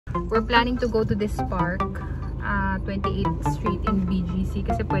We're planning to go to this park, 28th Street in BGC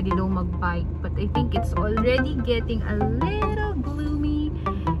kasi pwede daw mag-bike. But I think it's already getting a little gloomy.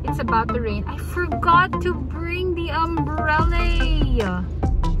 It's about to rain. I forgot to bring the umbrella.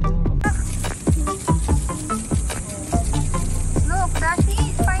 Look, Dashi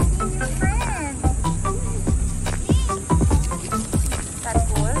is finding new friends. That's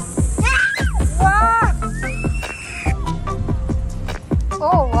cool. Wow!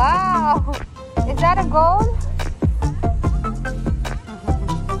 Oh, wow! Is that a goal?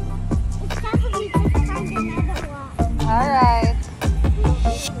 It's probably just find another one. Alright.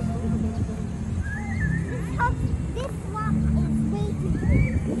 This walk is way too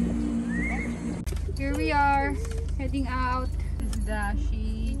big. Here we are, heading out. This is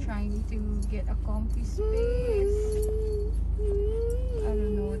Dashi trying to get a comfy space. I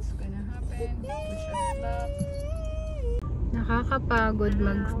don't know what's gonna happen. Wish us luck. Nakakapagod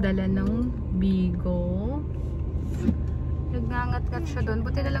magdala ng Beagle. Nagngangat-ngat siya doon.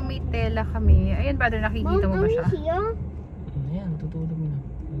 Buti na lang may tela kami. Ayan, Father, nakikita mo ba siya? Ayan, tutulog na.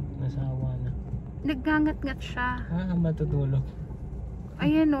 Nasawa na. Nagngangat-ngat siya. Matutulog.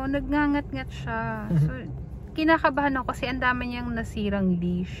 Ayan o, nagngangat-ngat siya. So, kinakabahan ako kasi ang dami niyang nasirang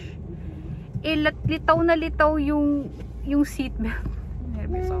leash. Eh, litaw na litaw yung seatbelt.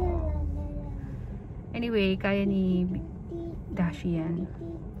 Nervous ako. Anyway, kaya ni Dashi yan.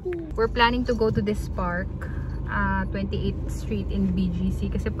 We're planning to go to this park, 28th Street in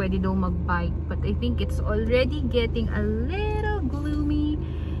BGC kasi pwede daw mag-bike. But I think it's already getting a little gloomy.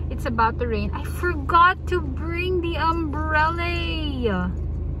 It's about to rain. I forgot to bring the umbrella.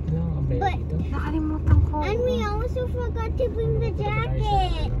 But, Nakalimutan ko. and we also forgot to bring the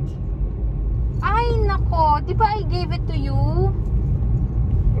jacket. Ay, nako. Di ba I gave it to you?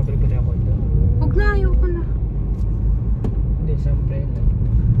 Pabalik pa tayo kondo. Huwag na, ayoko na. Hindi, sa umbrella.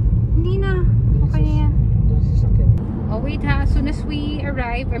 Hindi na. Okay na yan. Doon sa sakyan. Oh, wait ha. As soon as we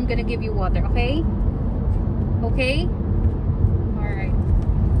arrive, I'm gonna give you water, okay? Okay? Alright.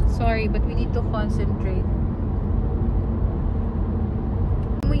 Sorry, but we need to concentrate.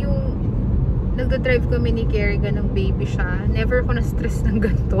 Yung nagdadrive kami ni Kerrigan ng baby siya, never ako na-stress ng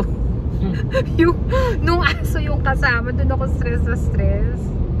ganito. Nung aso yung kasama, dun ako stress na stress.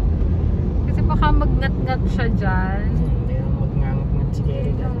 Kasi baka magngat-ngat siya dyan. Hindi na magngangat-ngat si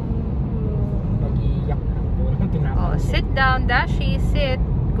Kerrigan. Mag-iiyak na. Oh, sit down, Dashi. Sit.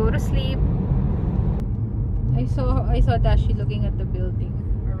 Go to sleep. I saw Dashi looking at the building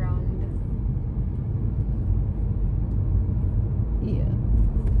around. Yeah.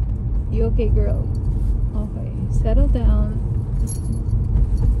 You okay, girl? Okay. Settle down.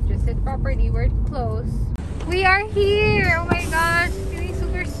 Just sit properly. We're close. We are here! Oh my gosh. Feeling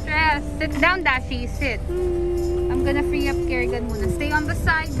super stressed. Sit down, Dashi. Sit. I'm gonna free up Kerrigan muna. Stay on the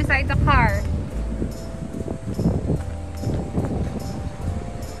side beside the car.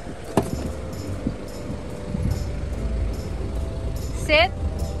 Sit.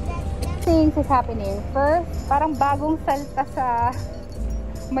 Things is happening. First, parang bagong salta sa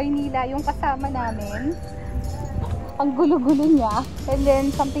Maynila yung kasama namin. Ang gulo-gulo niya. And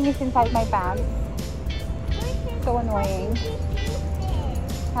then, something is inside my pants. So annoying.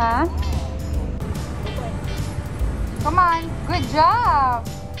 Huh? Come on. Good job.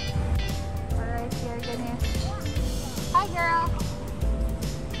 Alright, here again is. Hi, girl.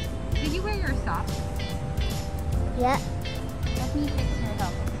 Did you wear your socks? Yeah. Let me fix your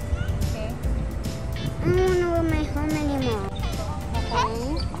helmet. Okay? I don't want to wear my home anymore.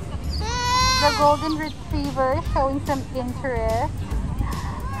 Okay. The golden retriever showing some interest.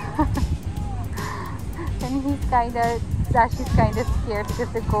 And Dashi's kinda scared because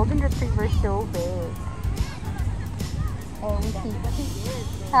the golden retriever is so big. And he,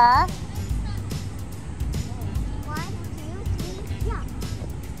 huh? 1, 2, 3, jump.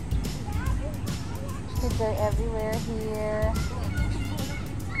 Kids are everywhere here.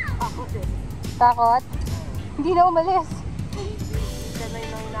 Takot? Hindi na umalis. Sanay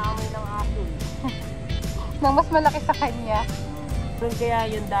nang naamoy ng aso. Nang mas malaki sa kanya. Doon kaya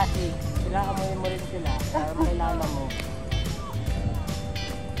yung Dashi. Amoy mo rin sila para makilala mo.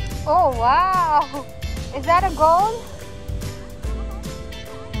 Oh, wow! Is that a goal?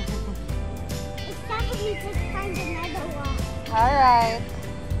 It's probably just find another one. Alright.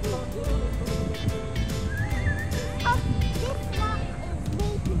 Oh, this walk is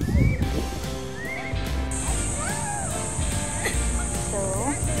way too big. So,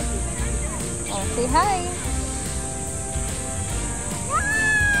 oh, say hi.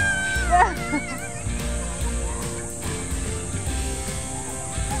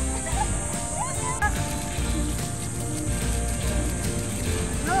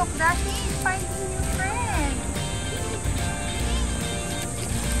 look, Dashi is finding new friends.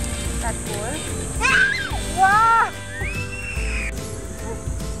 That's cool. Wow!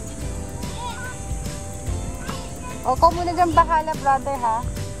 O, ko muna dyan bahala, brother, ha?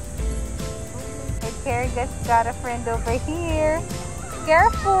 Hey, Kerrigan's got a friend over here.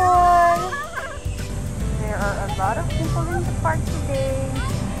 Careful! There are a lot of people in the park today.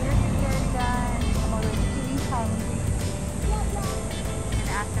 Here's Kerrigan. I'm already feeling hungry. I'm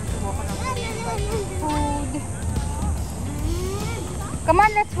gonna ask them to walk around and buy some food. Come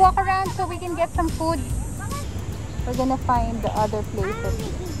on, let's walk around so we can get some food. We're gonna find the other places.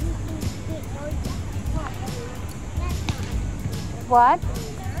 What?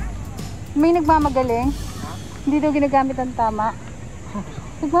 May nagmamagaling? Hindi daw ginagamit ang tama.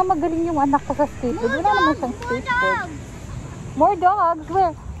 Nagmamagaling yung anak ko sa skateboard. Wala naman siyang skateboard. More dogs?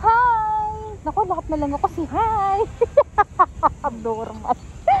 Where? Hi! Naku, lahat na lang ako si hi! Abnormal.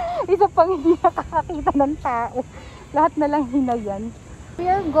 Isa pang hindi nakakakita ng tao. Lahat na lang hinayan. We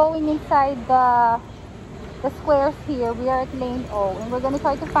are going inside the squares here. We are at Lane O. And we're gonna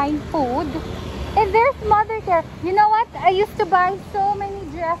try to find food. And there's Mother Care. You know what? I used to buy so many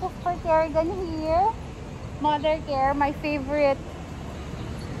dresses for Kerrigan here. Mother Care, my favorite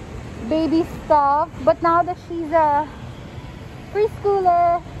baby stuff. But now that she's a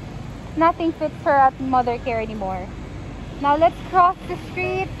preschooler, nothing fits her at Mother Care anymore. Now let's cross the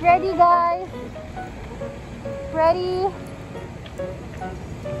street. Ready, guys? Ready?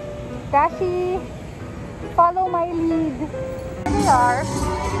 Dashi, follow my lead. Here we are.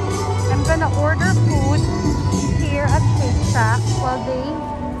 I'm gonna order food here at Shake Shack while they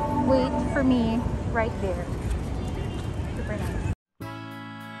wait for me right there. Super nice.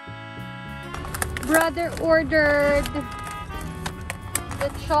 Brother ordered the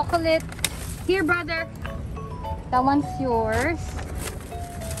chocolate. Here, brother. That one's yours.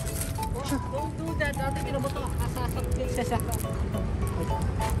 Don't do that. Dati kinabuto. Kasasakit siya sa...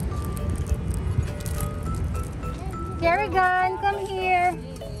 Kerrigan, come here.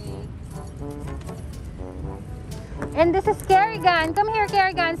 And this is Kerrigan. Come here,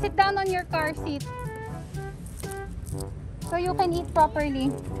 Kerrigan. Sit down on your car seat so you can eat properly.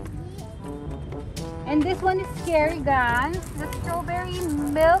 And this one is Kerrigan, the strawberry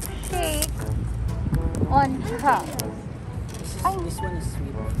milkshake on top. This one is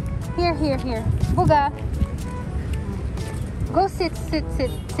sweet. Here, here, here. Buga. Go sit, sit,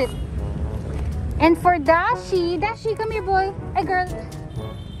 sit, sit. And for Dashi, Dashi, come here, boy. Ay, girl.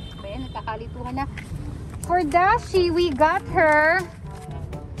 Ayan, nagkakalituhan na. For Dashi, we got her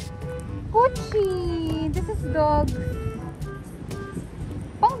Pucci. This is dog.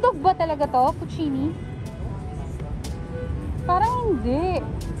 Pang dog ba talaga to? Puccini? Parang hindi.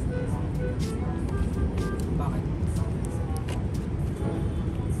 Bakit?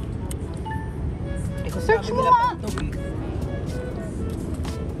 Search mo nga.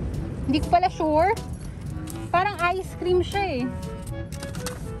 Hindi ko pala sure. Parang ice cream siya eh.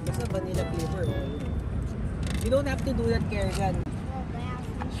 Basta vanilla flavor. You don't have to do that, Kerrigan.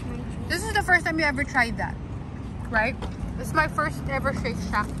 This is the first time you ever tried that, right? This is my first ever Shake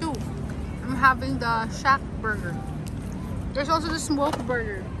Shack too. I'm having the Shack burger. There's also the smoked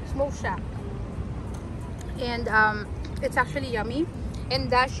burger, smoked Shack. And it's actually yummy. And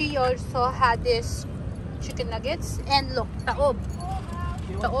Dashi also had this chicken nuggets. And look, taob.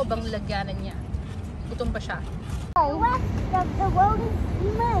 Taob ang lagyanan niya. Gutom pa siya. The road is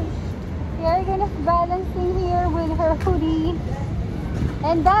smushed. Kerrigan is balancing here with her hoodie.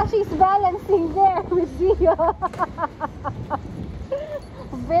 And Dashi's balancing there with Gio.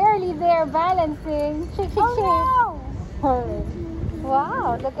 Barely there balancing. Shake, shake, shake. Oh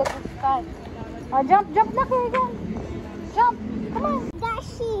Wow, look at this guy. Jump, jump na, Kerrigan. Jump. Come on.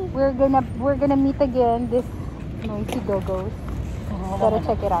 Dashi. We're gonna meet again this noisy dogos. Gotta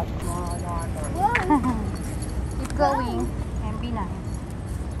check it out. Keep going and be nice.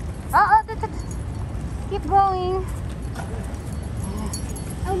 Keep going.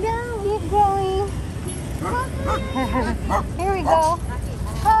 Oh no. Keep going. Here we go.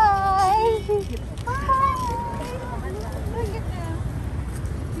 Hi. Look at them.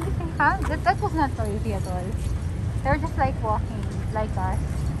 Huh? That was not noisy at all. They're just like walking like us,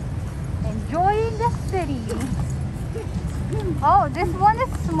 enjoying the city. Oh, this one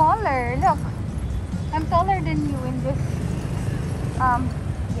is smaller. Look, I'm taller than you in this.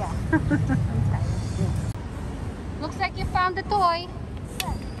 Yeah. Looks like you found the toy.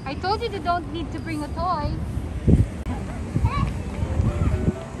 I told you you don't need to bring a toy.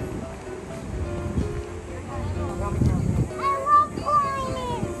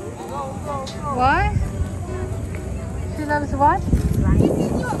 What? She loves what?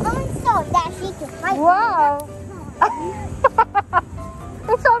 Wow!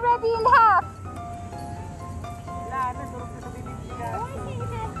 It's already in half.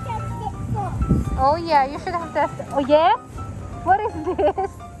 Oh yeah, you should have tested. Oh yes? What is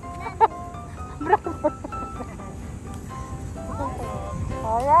this? Brother.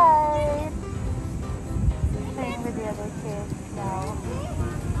 Alright. Playing with the other kids now.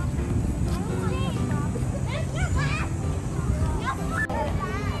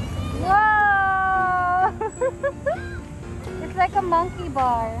 Wow! It's like a monkey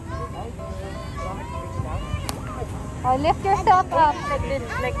bar. Oh, lift yourself up. Like this,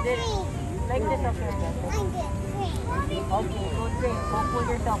 like this. Like this of yourself. Okay, go drink. Go pull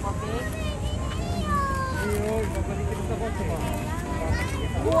yourself, okay?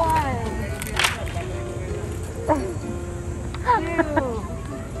 One.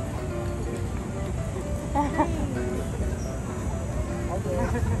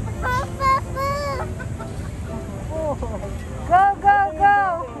 Go, go,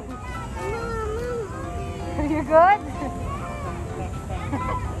 go! You good?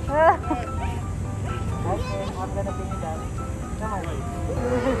 Okay, I'm gonna bring you down. Come on.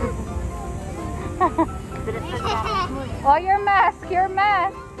 Oh, your mask, your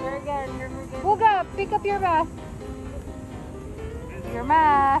mask. Kerrigan, you're Buga, pick up your mask. Your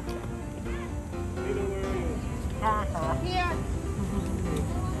mask. Here.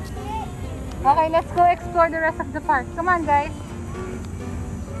 Okay, let's go explore the rest of the park. Come on, guys.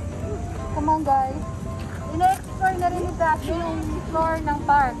 Come on, guys. Ina-explore na rin ni Dashi yung floor ng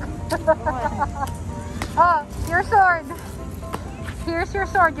park. Oh, your sword. Here's your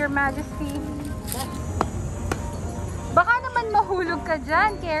sword, your majesty. Baka naman mahulog ka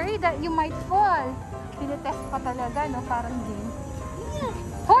dyan, Kerry, that you might fall. Pinitest pa talaga, no? Parang game.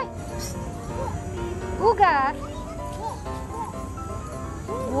 Hoy! Buga!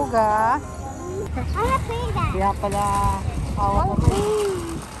 Buga! I'm not playing that. Kaya pala, hawak ko.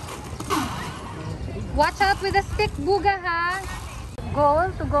 Watch out with the stick, Buga, ha?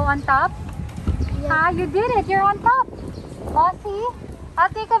 Goal to go on top? Ah, you did it! You're on top! Oh, see? I'll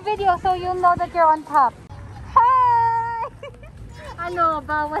take a video so you'll know that you're on top. Hi! Ano,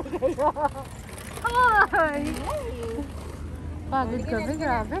 bawal kayo. Hi! Pagod kami,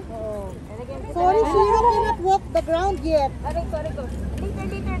 grabe. Sorry, Shiro cannot walk the ground yet.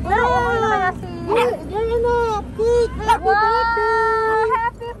 Pero okay na kaya si... You're in a cake. Happy birthday.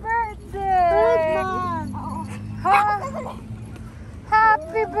 Happy birthday! Ha?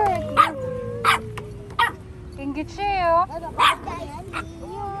 Happy birthday! Ingit siya, oh.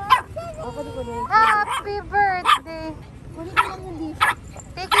 Happy birthday!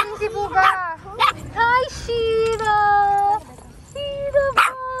 Take it easy, Buga! Hi, Shiro! Shiro,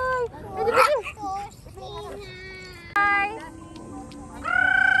 boy! Hi!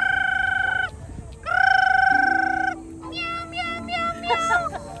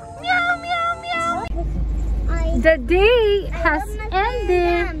 The day has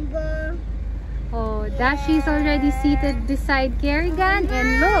ended. Oh, Dashi's already seated beside Kerrigan,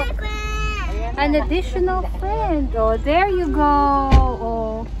 and look, an additional friend. Oh, there you go.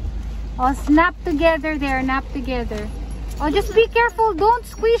 Oh, oh, snap together there, nap together. Oh, just be careful. Don't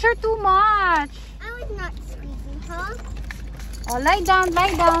squeeze her too much. I was not squeezing her. Oh, lie down,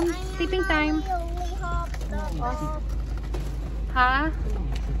 lie down. Sleeping time. Ha?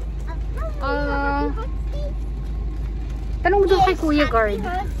 Tanong mo doon kay Kuya Guard.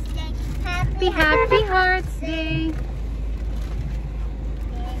 Happy Hearts Day.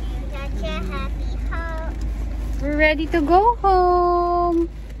 Such a happy heart. We're ready to go home.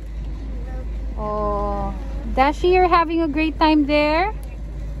 Oh, Dashi, you're having a great time there?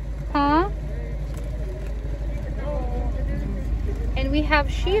 Huh? And we have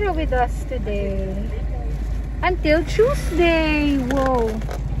Shiro with us today. Until Tuesday. Whoa.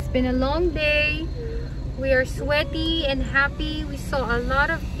 It's been a long day. We are sweaty and happy. We saw a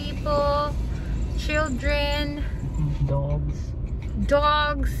lot of people, children,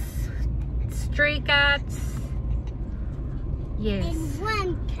 dogs, stray cats. Yes. And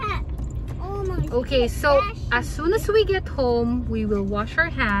one cat. Almost. Okay, so as soon as we get home, we will wash our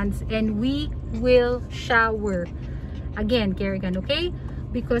hands and we will shower. Again, Kerrigan, okay?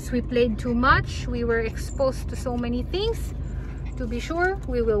 Because we played too much, we were exposed to so many things. To be sure,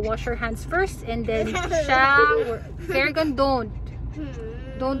 we will wash our hands first and then shower. Kerrigan, don't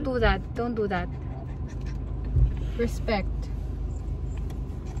do that. Don't do that. Respect.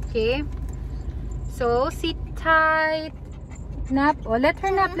 Okay? So, sit tight. Nap. Oh, let her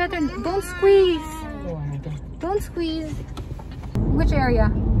nap. Let her. Don't squeeze. Don't squeeze. Which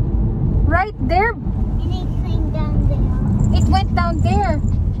area? Right there. And it came down there. It went down there.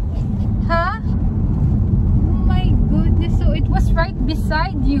 Huh?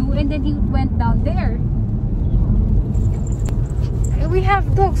 beside you and then he went down there. We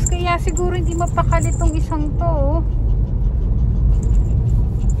have dogs, kaya siguro hindi mapakali tong isang to.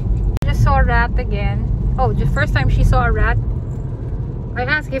 Just saw a rat again. Oh, the first time she saw a rat, I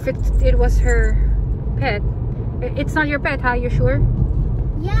asked if it was her pet. It's not your pet, huh? You sure?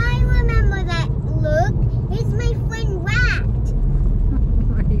 Yeah, I remember that. Look, it's my friend Rat.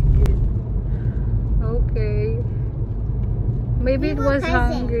 Okay. Maybe it was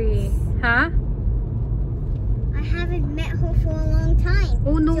hungry. Huh? I haven't met her for a long time.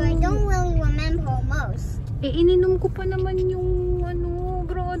 Oh no. So I don't really remember her most. Ininom ko pa naman yung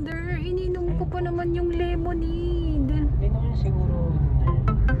brother. Ininom ko pa naman yung lemonade. Hindi naman siguro.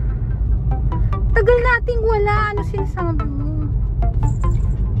 Tagal nating wala. Ano sinasabi mo?